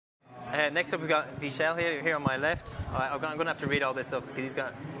Next up, we've got Vishal here on my left. I'm going to have to read all this stuff because he's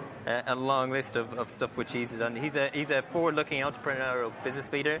got a long list of stuff which he's done. He's a forward-looking entrepreneurial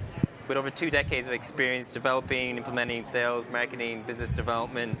business leader with over 2 decades of experience developing, implementing sales, marketing, business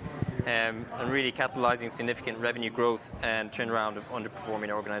development, and really capitalizing significant revenue growth and turnaround of underperforming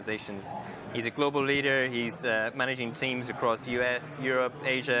organizations. He's a global leader. He's managing teams across US, Europe,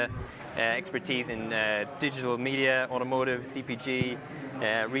 Asia, expertise in digital media, automotive, CPG,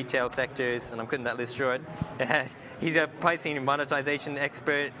 retail sectors, and I'm cutting that list short. He's a pricing and monetization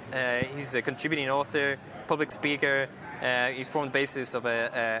expert. He's a contributing author, public speaker. He's formed the basis of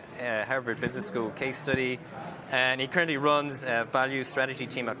a Harvard Business School case study. And he currently runs a value strategy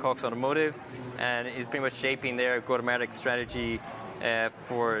team at Cox Automotive and is pretty much shaping their go-to-market strategy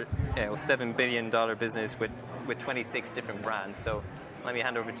for $7 billion business with 26 different brands. So let me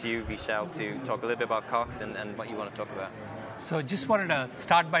hand over to you, Vishal, to talk a little bit about Cox and what you want to talk about. So just wanted to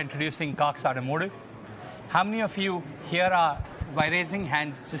start by introducing Cox Automotive. How many of you here are, by raising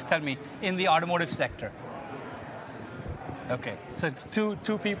hands, just tell me, in the automotive sector? Okay, so it's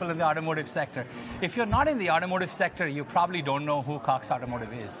two people in the automotive sector. If you're not in the automotive sector, you probably don't know who Cox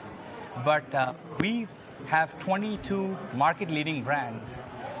Automotive is. But we have 22 market-leading brands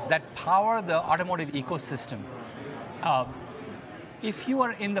that power the automotive ecosystem. If you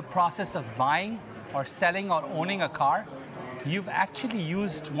are in the process of buying or selling or owning a car, you've actually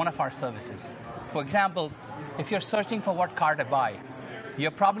used one of our services. For example, if you're searching for what car to buy, you're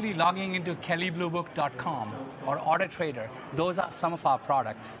probably logging into kellybluebook.com or AutoTrader. Those are some of our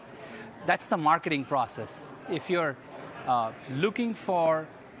products. That's the marketing process. If you're looking for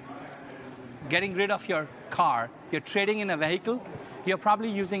getting rid of your car, you're trading in a vehicle, you're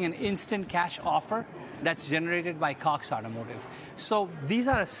probably using an instant cash offer that's generated by Cox Automotive. So these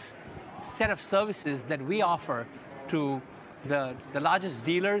are a set of services that we offer to the largest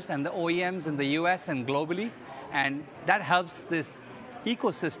dealers and the OEMs in the US and globally, and that helps this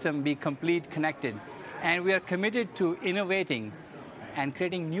ecosystem be complete, connected. And we are committed to innovating and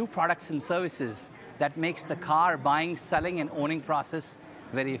creating new products and services that makes the car buying, selling, and owning process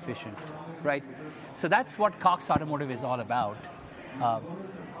very efficient, right? So that's what Cox Automotive is all about.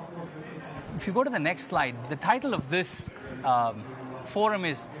 If you go to the next slide, the title of this forum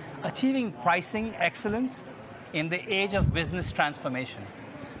is Achieving Pricing Excellence in the Age of Business Transformation.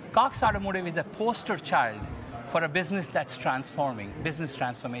 Cox Automotive is a poster child for a business that's transforming, business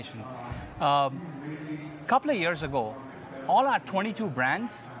transformation. A couple of years ago, all our 22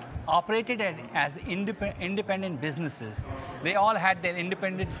 brands operated as independent businesses. They all had their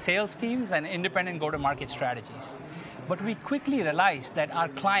independent sales teams and independent go-to-market strategies. But we quickly realized that our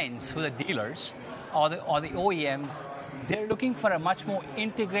clients, who are the dealers or the OEMs, they're looking for a much more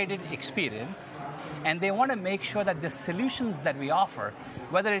integrated experience, and they want to make sure that the solutions that we offer,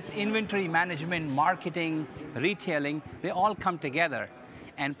 whether it's inventory management, marketing, retailing, they all come together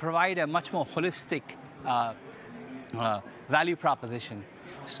and provide a much more holistic value proposition.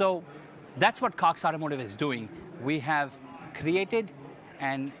 So that's what Cox Automotive is doing. We have created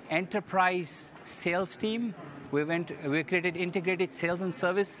an enterprise sales team. We've created integrated sales and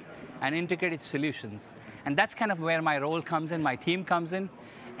service and integrated solutions. And that's kind of where my role comes in, my team comes in.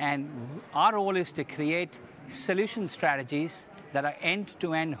 And our role is to create solution strategies that are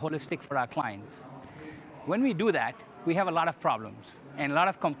end-to-end holistic for our clients. When we do that, we have a lot of problems and a lot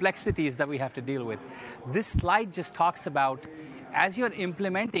of complexities that we have to deal with. This slide just talks about, as you're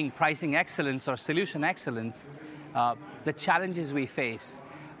implementing pricing excellence or solution excellence, the challenges we face.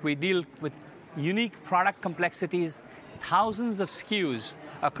 We deal with unique product complexities, thousands of SKUs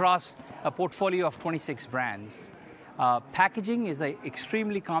across a portfolio of 26 brands. Packaging is an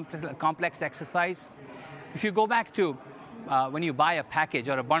extremely complex exercise. If you go back to when you buy a package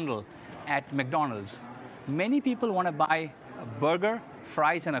or a bundle at McDonald's, many people want to buy a burger,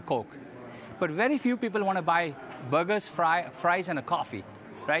 fries, and a Coke. But very few people want to buy burgers, fries, and a coffee,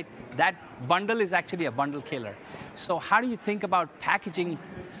 right? That bundle is actually a bundle killer. So how do you think about packaging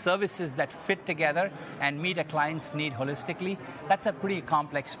services that fit together and meet a client's need holistically? That's a pretty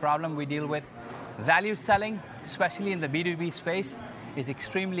complex problem we deal with. Value selling, especially in the B2B space, is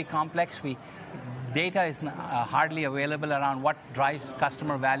extremely complex. Data is hardly available around what drives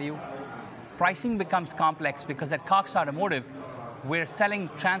customer value. Pricing becomes complex because at Cox Automotive, we're selling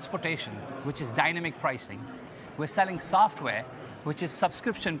transportation, which is dynamic pricing. We're selling software, which is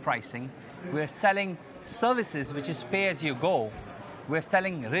subscription pricing. We're selling services, which is pay-as-you-go. We're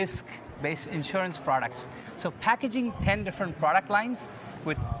selling risk-based insurance products. So packaging 10 different product lines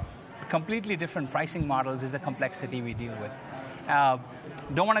with completely different pricing models is a complexity we deal with.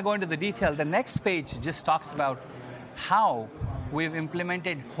 Don't want to go into the detail. The next page just talks about how we've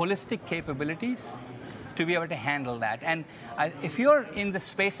implemented holistic capabilities to be able to handle that. And if you're in the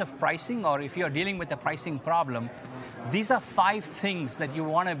space of pricing, or if you're dealing with a pricing problem, these are 5 things that you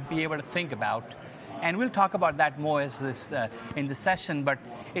want to be able to think about. And we'll talk about that more as this, in the session, but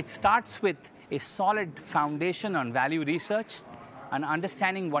it starts with a solid foundation on value research and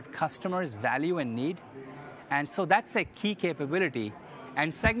understanding what customers value and need. And so that's a key capability.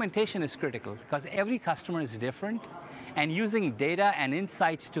 And segmentation is critical because every customer is different. And using data and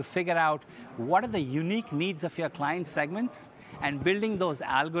insights to figure out what are the unique needs of your client segments and building those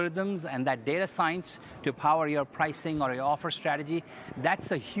algorithms and that data science to power your pricing or your offer strategy,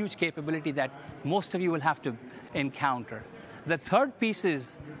 that's a huge capability that most of you will have to encounter. The third piece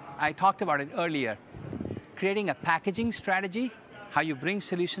is, I talked about it earlier, creating a packaging strategy, how you bring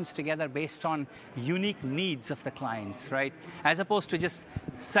solutions together based on unique needs of the clients, right? As opposed to just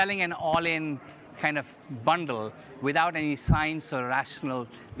selling an all-in kind of bundle without any science or rationale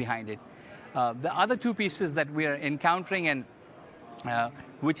behind it. The other 2 pieces that we are encountering, and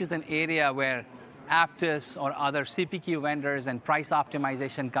which is an area where Apttus or other CPQ vendors and price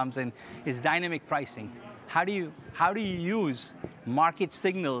optimization comes in, is dynamic pricing. How do you use market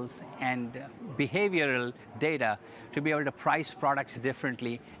signals and behavioral data to be able to price products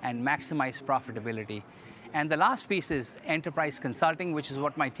differently and maximize profitability? And the last piece is enterprise consulting, which is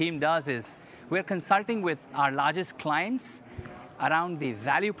what my team does. Is we're consulting with our largest clients around the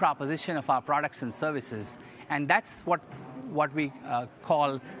value proposition of our products and services, and that's what we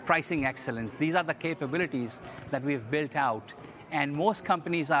call pricing excellence. These are the capabilities that we've built out, and most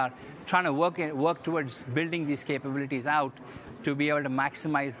companies are trying to work towards building these capabilities out to be able to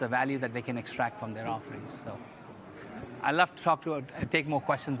maximize the value that they can extract from their offerings. So I'd love to take more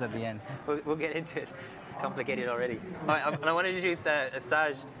questions at the end. We'll get into it. It's complicated already. I want to introduce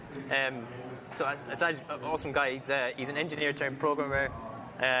Asaj. So Asaj, an awesome guy. He's an engineer turned programmer.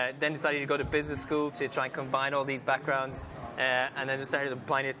 Then decided to go to business school to try and combine all these backgrounds, and then started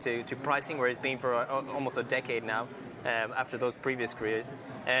applying it to pricing, where he's been for almost a decade now. After those previous careers,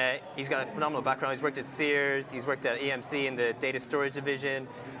 he's got a phenomenal background. He's worked at Sears. He's worked at EMC in the data storage division,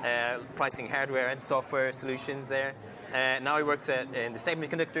 pricing hardware and software solutions there. Now he works in the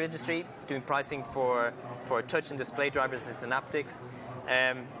semiconductor industry, doing pricing for touch and display drivers and Apttus.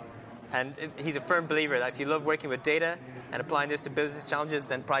 And he's a firm believer that if you love working with data and applying this to business challenges,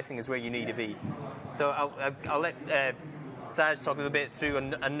 then pricing is where you need to be. So I'll let Saj talk a little bit through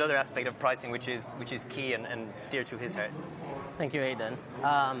another aspect of pricing, which is key and dear to his heart. Thank you, Aidan.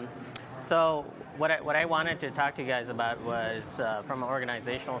 So what I wanted to talk to you guys about was from an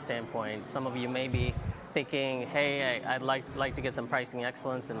organizational standpoint. Some of you may be thinking, hey, I'd like to get some pricing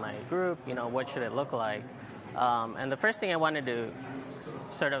excellence in my group. You know, what should it look like? And the first thing I wanted to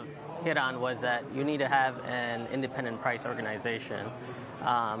sort of hit on was that you need to have an independent price organization.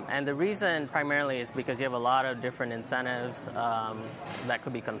 And the reason primarily is because you have a lot of different incentives that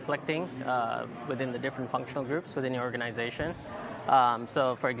could be conflicting within the different functional groups within your organization.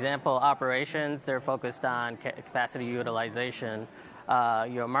 So for example, operations, they're focused on capacity utilization.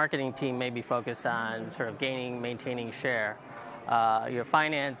 Your marketing team may be focused on sort of maintaining share. Your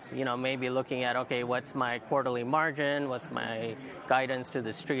finance, may be looking at, okay, what's my quarterly margin? What's my guidance to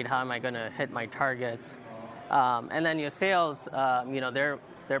the street? How am I going to hit my targets? And then your sales, they're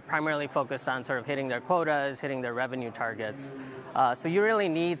primarily focused on sort of hitting their quotas, hitting their revenue targets. So you really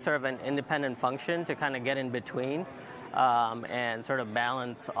need sort of an independent function to kind of get in between and sort of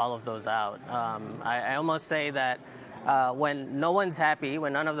balance all of those out. I almost say that when no one's happy,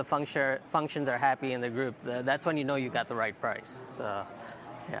 when none of the functions are happy in the group, that's when you know you got the right price. So,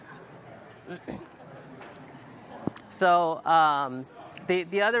 yeah. So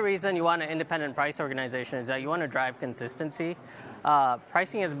the other reason you want an independent price organization is that you want to drive consistency.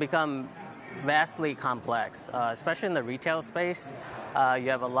 Pricing has become vastly complex, especially in the retail space. You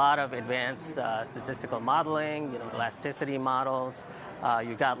have a lot of advanced statistical modeling, elasticity models.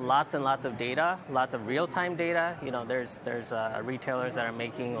 You've got lots and lots of data, lots of real-time data. There's retailers that are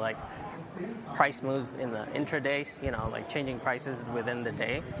making like price moves in the intraday, like changing prices within the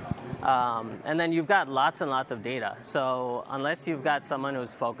day. And then you've got lots and lots of data. So unless you've got someone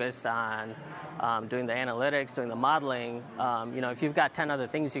who's focused on doing the analytics, doing the modeling, if you've got 10 other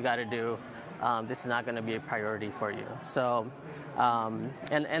things you got to do, this is not going to be a priority for you. So,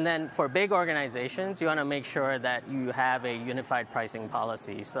 and then for big organizations, you want to make sure that you have a unified pricing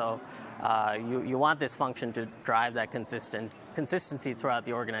policy. So you want this function to drive that consistency throughout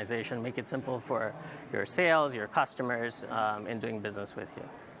the organization, make it simple for your sales, your customers in doing business with you.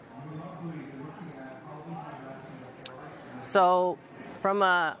 So from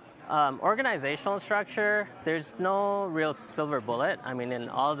a organizational structure, there's no real silver bullet. I mean, in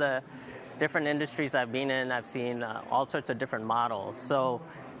all the different industries I've been in, I've seen all sorts of different models. So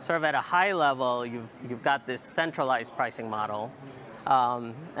sort of at a high level, you've got this centralized pricing model.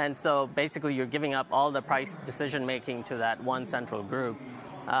 And so basically you're giving up all the price decision making to that one central group.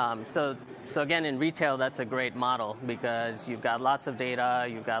 So again, in retail, that's a great model because you've got lots of data,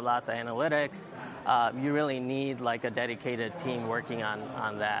 you've got lots of analytics. You really need like a dedicated team working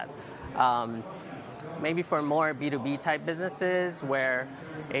on that. Maybe for more B2B type businesses where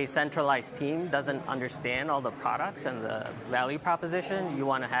a centralized team doesn't understand all the products and the value proposition, you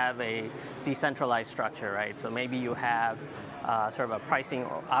want to have a decentralized structure, right? So maybe you have sort of a pricing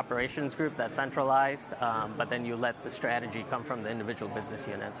operations group that's centralized, but then you let the strategy come from the individual business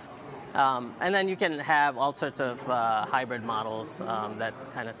units. And then you can have all sorts of hybrid models that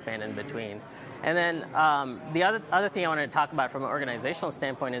kind of span in between. And then the other thing I want to talk about from an organizational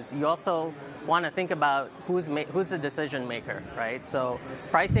standpoint is you also want to think about who's the decision maker, right? So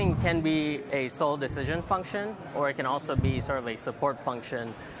pricing can be a sole decision function, or it can also be sort of a support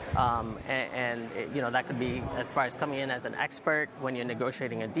function. And that could be as far as coming in as an expert when you're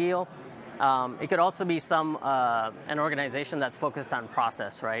negotiating a deal. It could also be an organization that's focused on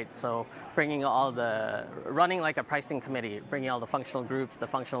process, right? So running like a pricing committee, bringing all the functional groups, the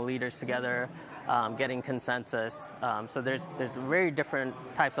functional leaders together, getting consensus. So there's very different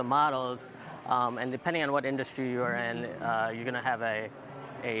types of models, and depending on what industry you're in, you're going to have a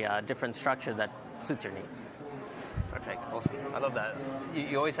different structure that suits your needs. Perfect, awesome. I love that.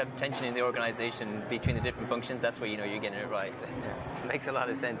 You always have tension in the organization between the different functions. That's where you know you're getting it right. It makes a lot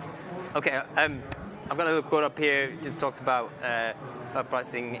of sense. Okay, I've got a little quote up here. It just talks about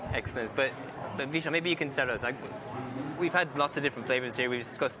pricing excellence. But Vishal, maybe you can start us. We've had lots of different flavors here. We've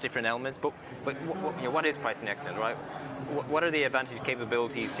discussed different elements. But what is pricing excellence, right? What are the advantage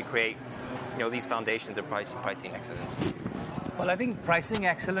capabilities to create these foundations of pricing excellence? Well, I think pricing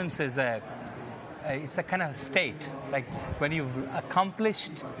excellence is it's a kind of state. Like when you've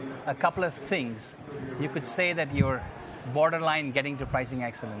accomplished a couple of things, you could say that you're borderline getting to pricing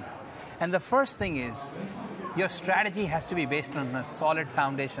excellence. And the first thing is your strategy has to be based on a solid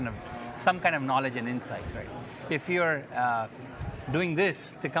foundation of some kind of knowledge and insights, right? If you're doing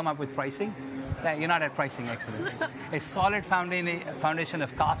this to come up with pricing, you're not at pricing excellence. It's a solid foundation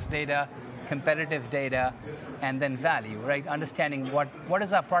of cost data, competitive data, and then value, right? Understanding what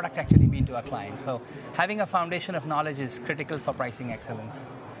does our product actually mean to our client. So having a foundation of knowledge is critical for pricing excellence.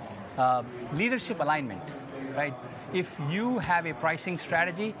 Leadership alignment, right? If you have a pricing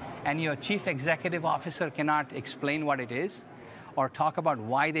strategy and your chief executive officer cannot explain what it is or talk about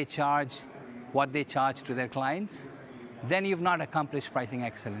why they charge what they charge to their clients, then you've not accomplished pricing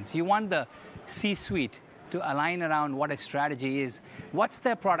excellence. You want the C-suite to align around what a strategy is. What's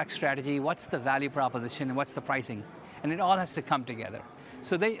their product strategy? What's the value proposition? And what's the pricing? And it all has to come together.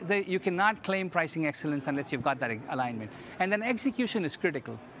 So you cannot claim pricing excellence unless you've got that alignment. And then execution is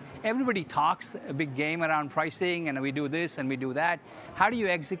critical. Everybody talks a big game around pricing, and we do this and we do that. How do you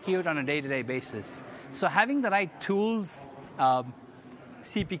execute on a day-to-day basis? So having the right tools,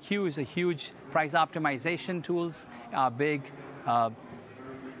 CPQ is a huge, price optimization tools are big,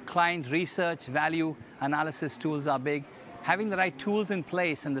 client research, value analysis tools are big. Having the right tools in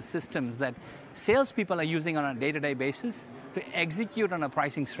place and the systems that salespeople are using on a day-to-day basis to execute on a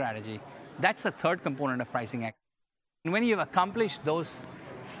pricing strategy, that's the third component of pricing excellence. And when you've accomplished those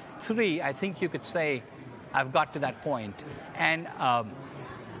three, I think you could say, I've got to that point. And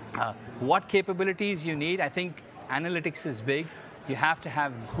what capabilities you need, I think analytics is big. You have to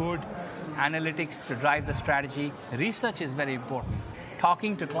have good analytics to drive the strategy. Research is very important.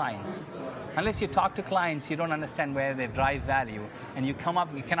 Talking to clients. Unless you talk to clients, you don't understand where they drive value, and you cannot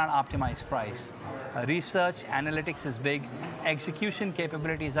optimize price. Research, analytics is big. Execution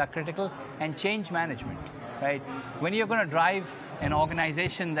capabilities are critical, and change management, right? When you're going to drive an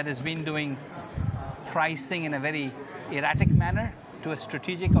organization that has been doing pricing in a very erratic manner to a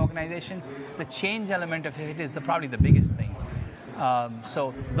strategic organization, the change element of it is probably the biggest thing.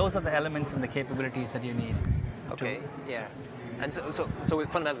 So those are the elements and the capabilities that you need. Okay, yeah. And so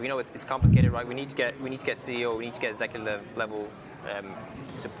fundamentally, we know it's complicated, right? We need to get CEO, we need to get executive level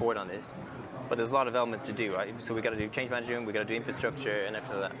support on this. But there's a lot of elements to do, right? So we've got to do change management, we've got to do infrastructure, and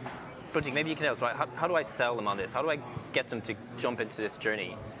after that. Pratik, maybe you can help us, right? How do I sell them on this? How do I get them to jump into this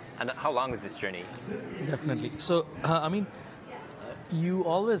journey? And how long is this journey? Definitely. So, you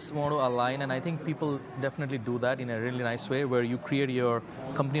always want to align, and I think people definitely do that in a really nice way, where you create your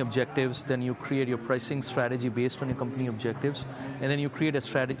company objectives, then you create your pricing strategy based on your company objectives, and then you create a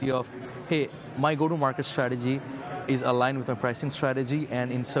strategy of, hey, my go-to-market strategy is aligned with my pricing strategy,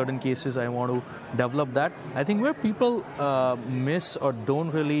 and in certain cases I want to develop that. I think where people miss or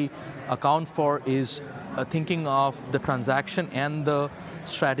don't really account for is thinking of the transaction and the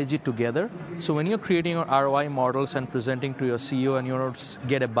strategy together. So when you're creating your ROI models and presenting to your CEO and you want to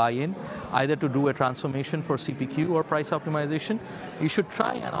get a buy-in, either to do a transformation for CPQ or price optimization, you should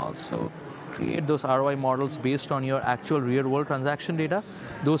try and also create those ROI models based on your actual real-world transaction data.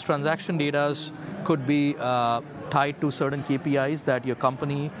 Those transaction data could be tied to certain KPIs that your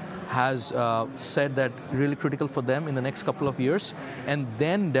company has said that really critical for them in the next couple of years, and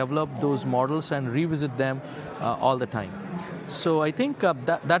then develop those models and revisit them all the time. So I think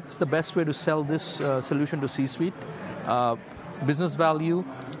that's the best way to sell this solution to C-suite. Business value,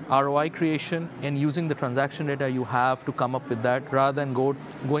 ROI creation, and using the transaction data you have to come up with that, rather than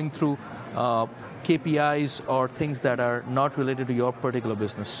going through KPIs or things that are not related to your particular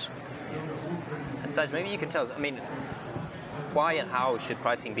business. Saj, maybe you can tell us, why and how should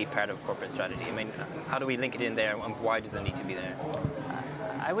pricing be part of corporate strategy? How do we link it in there, and why does it need to be there?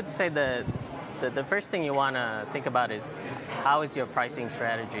 I would say the first thing you want to think about is how is your pricing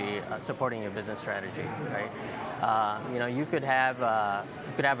strategy supporting your business strategy, right? You could have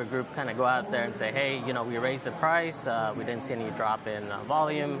a group kind of go out there and say, hey, we raised the price, we didn't see any drop in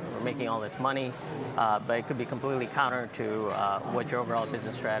volume, we're making all this money, but it could be completely counter to what your overall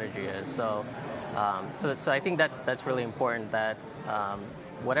business strategy is. So I think that's really important, that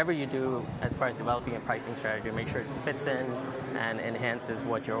whatever you do as far as developing a pricing strategy, make sure it fits in and enhances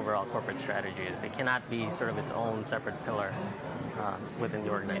what your overall corporate strategy is. It cannot be sort of its own separate pillar within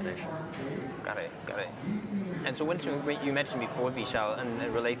the organization. Got it. And so what you mentioned before, Vishal, and it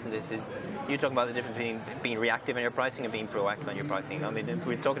relates to this, is you talking about the difference between being reactive in your pricing and being proactive in your pricing. If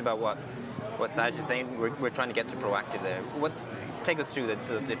we're talking about what Saj is saying, we're trying to get to proactive there. Take us through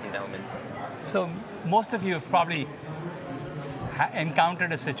those different elements. So most of you have probably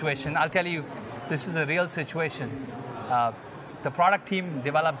encountered a situation. I'll tell you, this is a real situation. The product team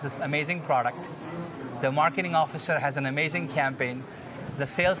develops this amazing product. The marketing officer has an amazing campaign. The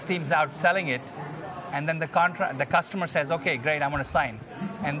sales team's out selling it. And then the customer says, okay, great, I'm going to sign.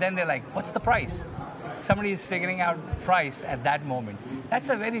 And then they're like, what's the price? Somebody is figuring out price at that moment. That's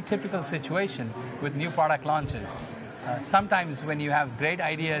a very typical situation with new product launches. Sometimes when you have great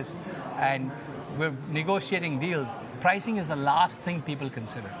ideas and we're negotiating deals, pricing is the last thing people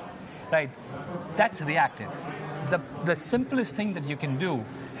consider, right? That's reactive. The simplest thing that you can do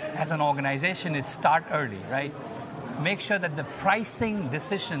as an organization is start early, right? Make sure that the pricing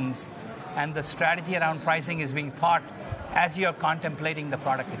decisions and the strategy around pricing is being thought as you're contemplating the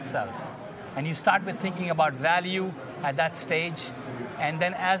product itself. And you start with thinking about value at that stage, and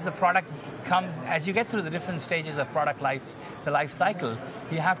then as the product comes, as you get through the different stages of product life, the life cycle,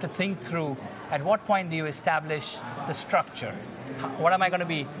 you have to think through at what point do you establish the structure. What am I going to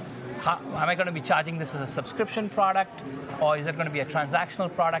be? Am I going to be charging this as a subscription product, or is it going to be a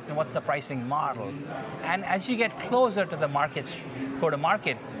transactional product, and what's the pricing model? And as you get closer to the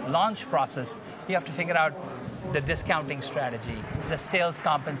go-to-market launch process, you have to figure out the discounting strategy, the sales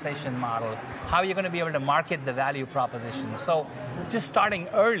compensation model, how you're going to be able to market the value proposition. So just starting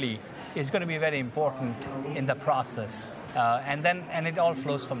early is going to be very important in the process, and it all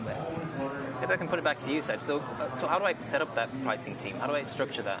flows from there. If I can put it back to you, Saj. So how do I set up that pricing team? How do I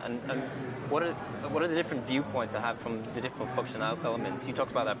structure that? And what are the different viewpoints I have from the different functional elements? You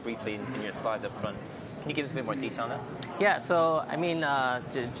talked about that briefly in your slides up front. Can you give us a bit more detail on that? Yeah, so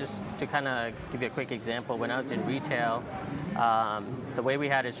just to kind of give you a quick example, when I was in retail, the way we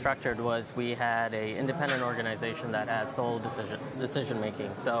had it structured was we had an independent organization that had sole decision making.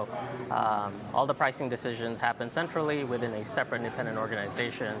 So all the pricing decisions happen centrally within a separate independent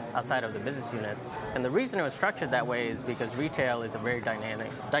organization outside of the business units. And the reason it was structured that way is because retail is a very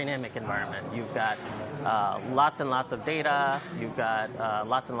dynamic environment. You've got lots and lots of data, you've got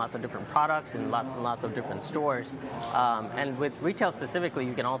lots and lots of different products in lots and lots of different stores. And with retail specifically,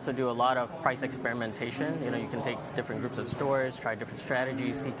 you can also do a lot of price experimentation. You can take different groups of stores, try different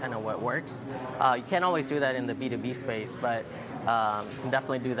strategies, see kind of what works. You can't always do that in the B2B space, but you can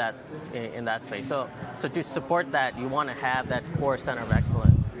definitely do that in that space. So to support that, you want to have that core center of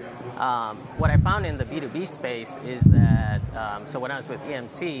excellence. What I found in the B2B space is that, so when I was with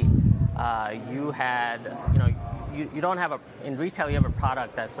EMC, you had, you don't have in retail you have a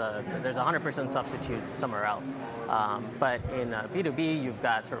product there's a 100% substitute somewhere else. But in B2B, you've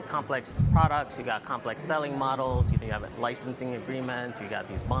got sort of complex products, you've got complex selling models, you have licensing agreements, you got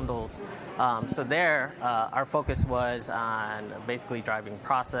these bundles. So there, our focus was on basically driving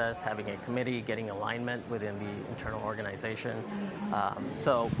process, having a committee, getting alignment within the internal organization.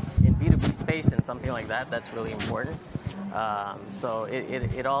 So in B2B space and something like that, that's really important. So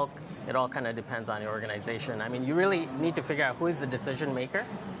it all kind of depends on your organization. I mean, you really need to figure out who is the decision maker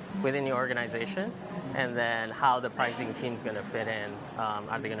within your organization, and then how the pricing team's going to fit in.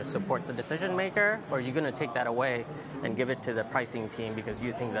 Are they going to support the decision maker, or are you going to take that away and give it to the pricing team because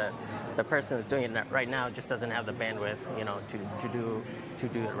you think that the person who's doing it right now just doesn't have the bandwidth, to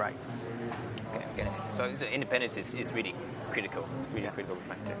do it right. Okay. So independence is really critical. It's really a critical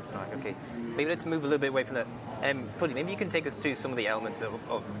factor. Right, okay. Maybe let's move a little bit away from that. Puddy, maybe you can take us through some of the elements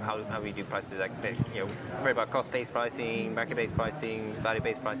of how we do prices. Like, very about cost-based pricing, market-based pricing,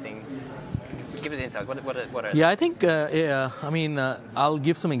 value-based pricing. Give us insight. What are I think, I'll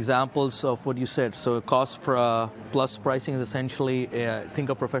give some examples of what you said. So cost plus pricing is essentially, think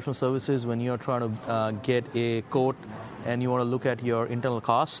of professional services when you're trying to get a quote and you want to look at your internal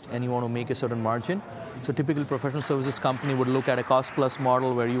cost and you want to make a certain margin. So typically professional services company would look at a cost plus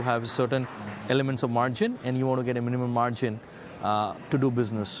model where you have certain elements of margin and you want to get a minimum margin to do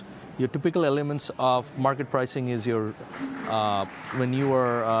business. Your typical elements of market pricing is when you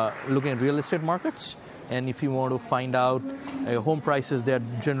are looking at real estate markets, and if you want to find out home prices, they're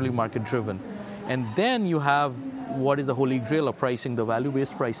generally market driven. And then you have what is the holy grail of pricing, the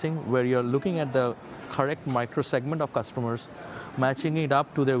value-based pricing, where you're looking at the correct micro segment of customers, matching it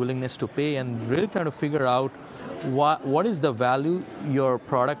up to their willingness to pay, and really trying to figure out what is the value your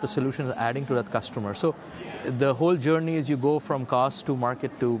product or solution is adding to that customer. So the whole journey is you go from cost to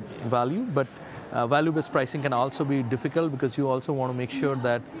market to value, but value-based pricing can also be difficult because you also want to make sure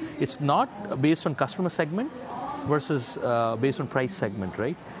that it's not based on customer segment versus based on price segment,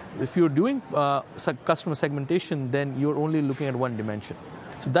 right? If you're doing customer segmentation, then you're only looking at one dimension.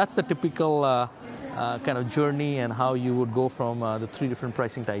 So that's the typical kind of journey and how you would go from the three different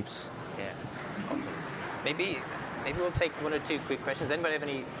pricing types. Yeah, awesome. Maybe we'll take one or two quick questions. Anybody have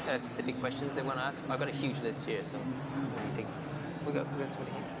any specific questions they want to ask? I've got a huge list here, so I think we'll go this one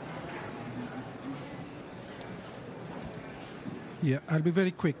here. Yeah, I'll be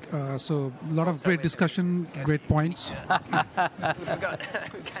very quick. So a lot of great discussion, great points. We forgot.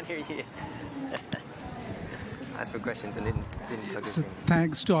 We can't hear you. Ask for questions and didn't plug this So in.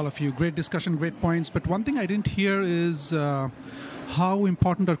 thanks to all of you. Great discussion, great points. But one thing I didn't hear is how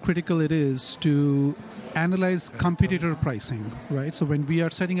important or critical it is to analyze competitor pricing, right? So when we are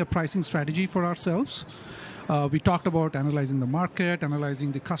setting a pricing strategy for ourselves, we talked about analyzing the market,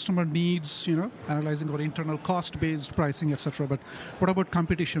 analyzing the customer needs, analyzing our internal cost-based pricing, etc. But what about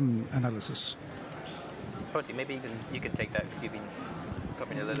competition analysis? Puddy, maybe you can take that because you've been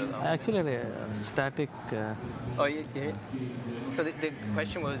covering a little. Actually, static. Oh, yeah. So the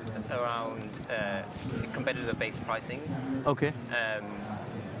question was around competitor-based pricing. Okay.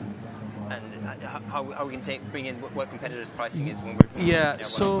 And how we can bring in what competitors' pricing is when we're Yeah.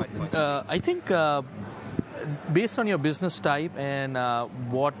 So I think based on your business type and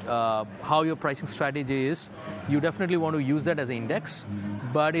how your pricing strategy is, you definitely want to use that as an index.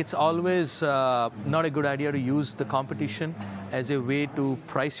 But it's always not a good idea to use the competition as a way to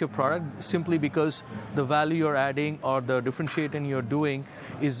price your product, simply because the value you're adding or the differentiating you're doing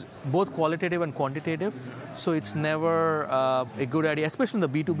is both qualitative and quantitative. So it's never a good idea, especially in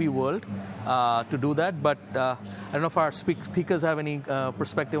the B2B world, to do that. But I don't know if our speakers have any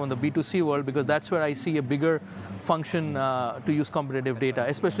perspective on the B2C world, because that's where I see a bigger function to use competitive data,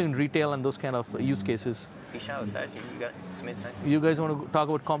 especially in retail and those kind of use cases. Vishal, Saji, you got some insight? You guys want to talk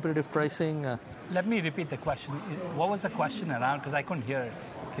about competitive pricing? Let me repeat the question. What was the question around? Because I couldn't hear it.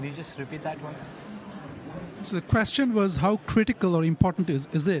 Can you just repeat that one? So the question was, how critical or important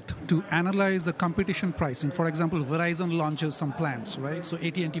is it to analyze the competition pricing? For example, Verizon launches some plans, right? So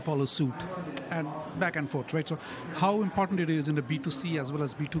AT&T follows suit, and back and forth, right? So how important it is in the B2C as well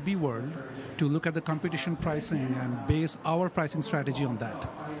as B2B world to look at the competition pricing and base our pricing strategy on that?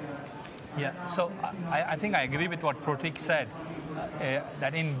 Yeah, so I think I agree with what Pratik said,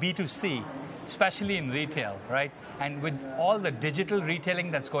 that in B2C, especially in retail, right? And with all the digital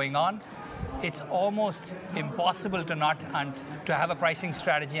retailing that's going on, it's almost impossible to have a pricing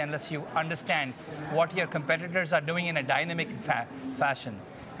strategy unless you understand what your competitors are doing in a dynamic fashion.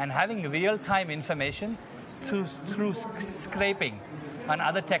 And having real-time information through scraping and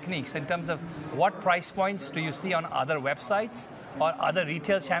other techniques in terms of what price points do you see on other websites or other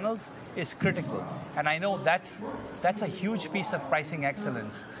retail channels is critical. And I know that's a huge piece of pricing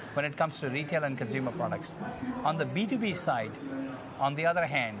excellence when it comes to retail and consumer products. On the B2B side, on the other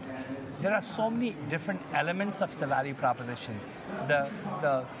hand, there are so many different elements of the value proposition.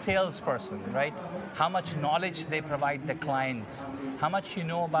 The salesperson, right? How much knowledge they provide the clients, how much you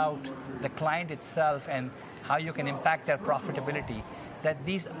know about the client itself and how you can impact their profitability. that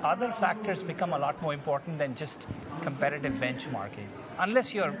these other factors become a lot more important than just competitive benchmarking,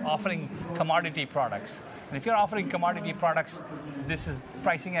 unless you're offering commodity products. And if you're offering commodity products,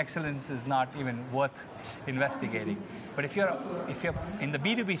 pricing excellence is not even worth investigating. But if you're in the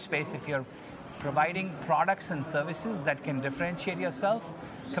B2B space, if you're providing products and services that can differentiate yourself,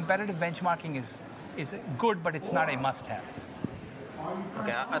 competitive benchmarking is good, but it's not a must-have.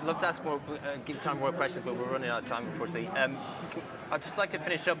 Okay, I'd love to ask more, give time for more questions, but we're running out of time, unfortunately. I'd just like to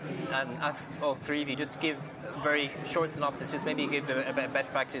finish up and ask all three of you, just give a very short synopsis, just maybe give a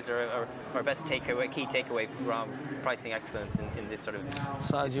best practice or best takeaway, key takeaway from pricing excellence in this sort of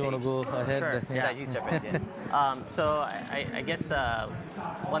Saj, you want to go ahead? Sure. Yeah, you start first, yeah. So I guess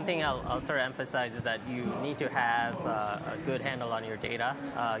one thing I'll sort of emphasize is that you need to have a good handle on your data.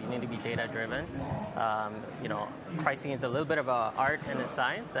 You need to be data-driven. Pricing is a little bit of an art and a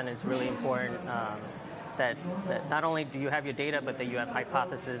science, and it's really important that not only do you have your data, but that you have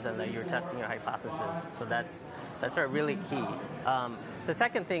hypotheses and that you're testing your hypotheses. So that's sort of really key. The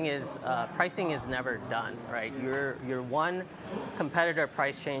second thing is pricing is never done, right? You're one competitor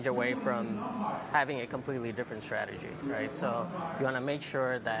price change away from having a completely different strategy, right? So you want to make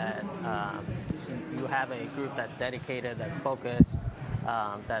sure that you have a group that's dedicated, that's focused,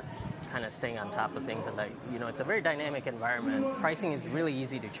 that's kind of staying on top of things, and that it's a very dynamic environment. Pricing is really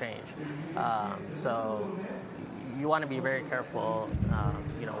easy to change, so you want to be very careful,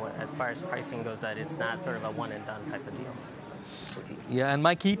 as far as pricing goes, that it's not sort of a one and done type of deal. Yeah, and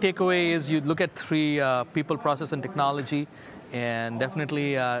my key takeaway is you look at three: people, process, and technology. And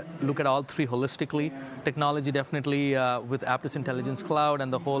definitely look at all three holistically. Technology definitely with Apttus Intelligence Cloud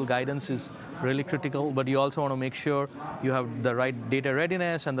and the whole guidance is really critical, but you also want to make sure you have the right data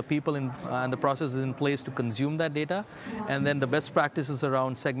readiness and the people and the processes in place to consume that data. And then the best practices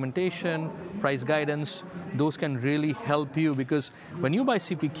around segmentation, price guidance, those can really help you, because when you buy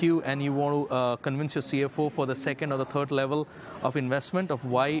CPQ and you want to convince your CFO for the second or the third level of investment of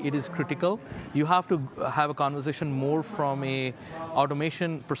why it is critical, you have to have a conversation more from a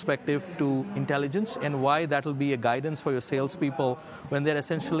automation perspective to intelligence, and why that will be a guidance for your salespeople when they're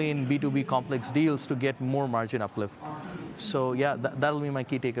essentially in B2B complex deals to get more margin uplift. So yeah, that'll be my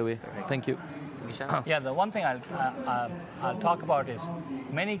key takeaway. Thank you. Yeah, the one thing I'll talk about is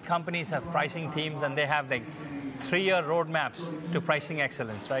many companies have pricing teams and they have like 3-year roadmaps to pricing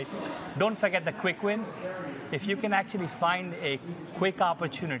excellence, right? Don't forget the quick win. If you can actually find a quick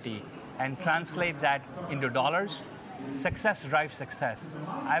opportunity and translate that into dollars, success drives success.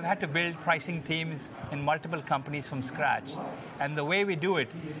 I've had to build pricing teams in multiple companies from scratch. And the way we do it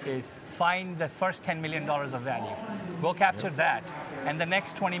is find the first $10 million of value. Go capture that, and the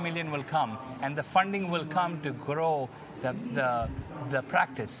next 20 million will come. And the funding will come to grow the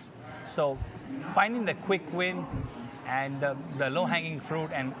practice. So finding the quick win and the low-hanging fruit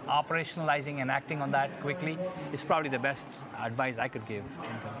and operationalizing and acting on that quickly is probably the best advice I could give.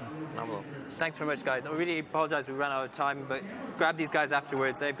 Phenomenal. Thanks very much, guys. I really apologize we ran out of time, but grab these guys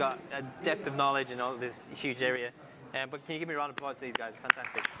afterwards. They've got a depth of knowledge in all this huge area. But can you give me a round of applause for these guys?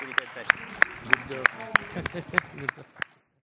 Fantastic. Really great session. Good job. Good job.